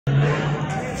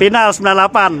Final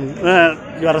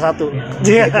 98, juara 1.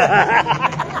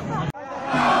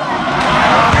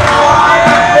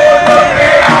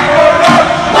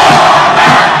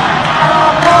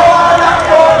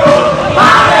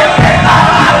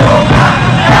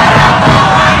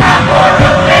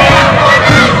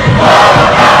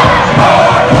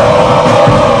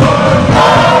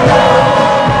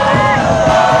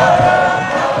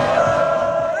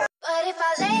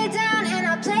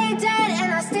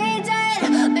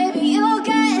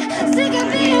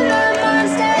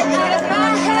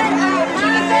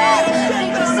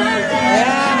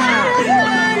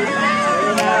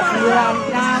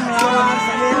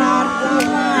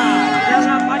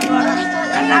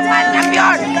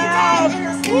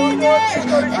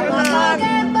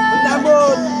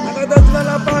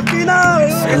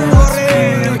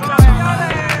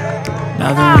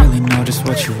 Never really know just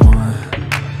what you want.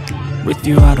 With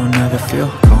you I don't ever feel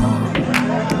calm.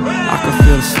 I can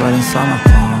feel the sweat inside my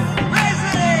palm.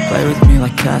 Play with me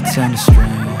like cats and a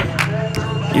string.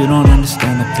 You don't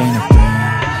understand the pain it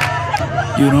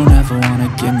brings. You don't ever wanna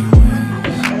give me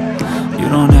wings. You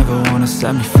don't ever wanna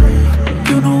set me free.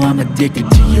 You know I'm addicted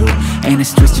to you, and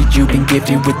it's twisted, you've been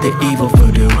gifted with the evil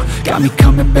voodoo. Got me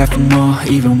coming back for more,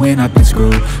 even when I've been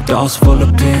screwed. Dolls full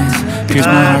of pins, pierce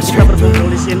my heart straight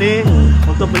through. Di sini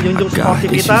untuk menjunjung I got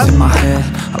sportivitas. issues in my head,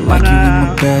 I like you in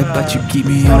my bed, but you keep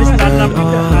me on red.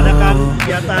 Oh,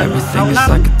 everything is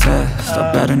like a test,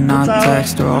 I better not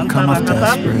text or I'll come off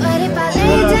desperate. But if I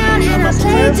lay down and I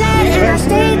play dead and I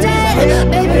stay dead,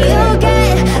 baby you'll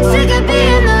get sick of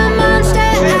being the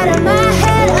monster out of my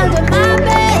head, under my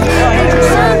bed, thinking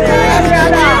something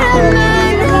out of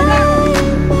my nose.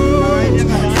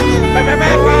 But if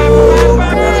I lay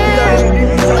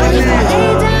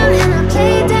down and I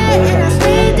play dead and I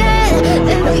stay dead,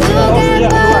 then you'll get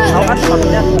bored.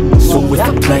 So if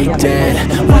I play dead,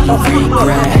 will you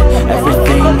regret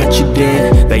everything that you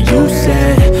did, that you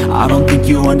said? I don't think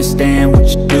you understand what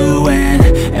you're doing,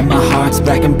 and my heart's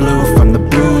black and blue from the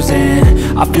bruising.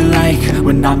 I feel like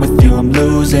when I'm with you I'm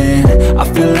losing. I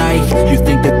feel like you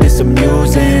think that this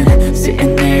amusing,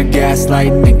 sitting there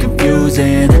gaslighting and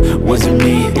confusing. Was it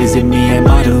me? Is it me? Am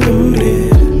I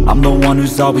deluded? I'm the one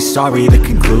who's always sorry, the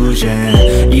conclusion,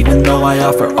 even though I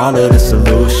offer all of the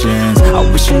solutions. I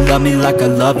wish you loved me like I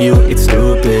love you, it's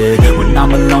stupid. When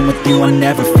I'm alone with you I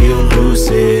never feel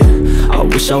lucid. I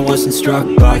wish I wasn't struck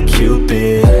by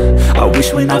Cupid. I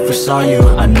wish when I first saw you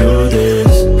I knew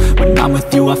this. When I'm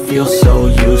with you I feel so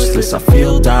useless, I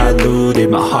feel diluted,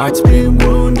 my heart's been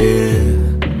wounded.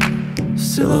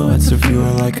 Silhouettes of you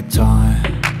are like a taunt.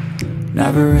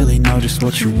 Never really know just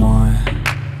what you want.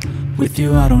 With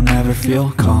you I don't ever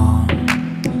feel calm.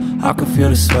 I can feel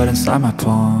the sweat inside my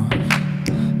palm.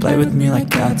 Play with me like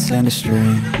cats and a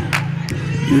string.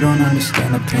 You don't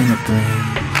understand the pain it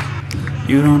brings.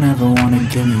 You don't ever wanna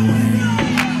give me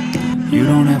wings. You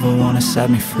don't ever wanna set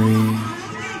me free.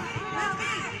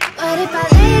 But if I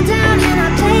lay down and I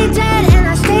play dead and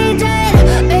I stay dead,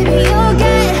 baby you'll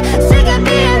get sick of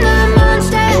being the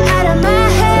monster out of my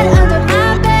head, under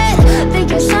my bed,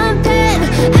 thinking something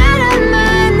out of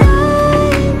my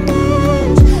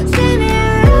nose. See me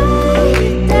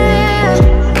right there.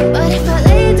 But if I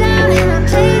lay down and I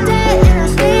play dead and I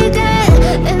stay dead,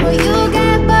 then will you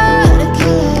get bored of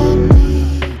killing me?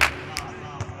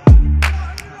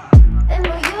 Then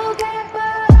will you get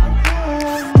bored of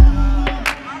killing me?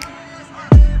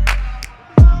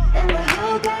 Then will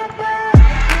you get bored of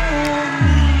killing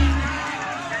me?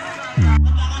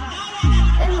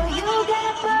 Then will you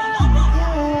get bored of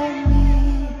killing me?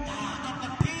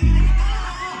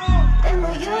 Then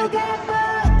will you get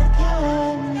bored of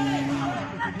killing me?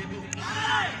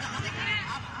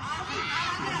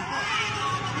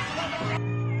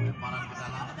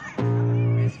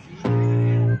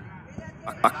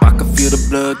 I can feel the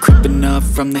blood creeping up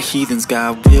from the heathens.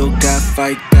 Got will, got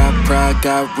fight, got pride,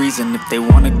 got reason. If they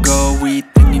wanna go eat,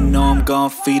 then you know I'm gon'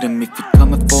 feed them. If you're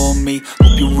coming for me,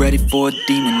 hope you're ready for a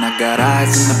demon. I got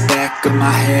eyes in the back of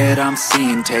my head, I'm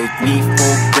seeing. Take me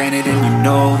for granted and you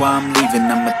know I'm leaving.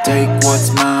 I'ma take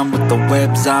what's mine with the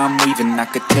webs I'm weaving. I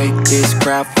could take this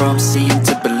crowd from seeing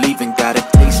to believing. Got a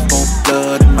taste for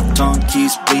blood and my tongue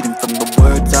keeps bleeding from the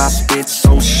words I spit.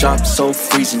 So sharp, so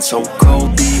freezing, so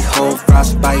cold. Behold,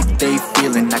 frostbite they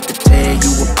feeling. I could tear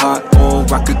you apart or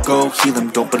I could go heal them.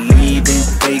 Don't believe in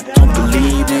fate, don't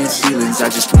believe in ceilings. I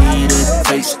just need a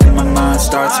taste and my mind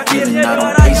starts feeling. I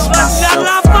don't pace myself,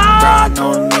 I cry,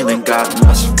 no kneeling. Got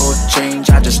lust for change,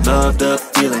 I just love the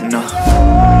feeling.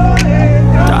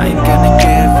 I ain't gonna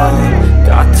give up.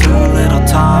 Got too little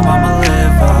time, I'ma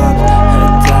live up.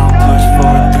 Head down, push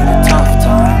forward through the tough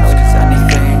times. Cause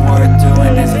anything worth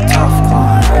doing is a tough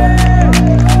climb.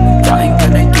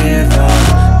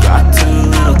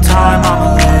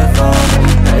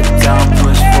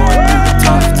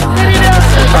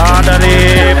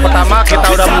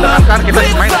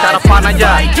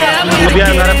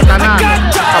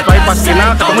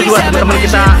 ketemu juga teman-teman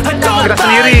kita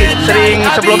sendiri, sering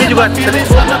sebelumnya juga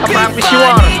perang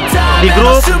visual di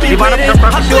grup, di mana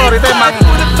perang visual itu emang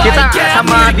kita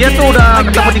sama dia tuh udah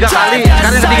ketemu 3 kali,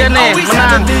 sekarang yang ketiga nih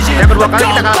menang, yang kedua kali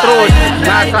kita kalah terus.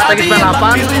 Nah strategi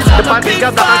 98, depan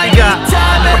 3, belakang 3,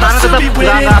 pertahanan tetap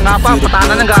nggak apa,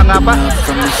 pertahanannya nggak apa,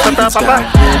 tetap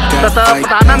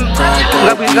pertahanan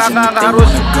nggak harus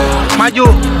maju,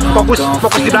 fokus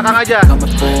di belakang aja.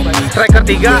 Striker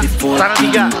 3, pertahanan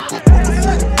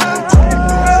 3.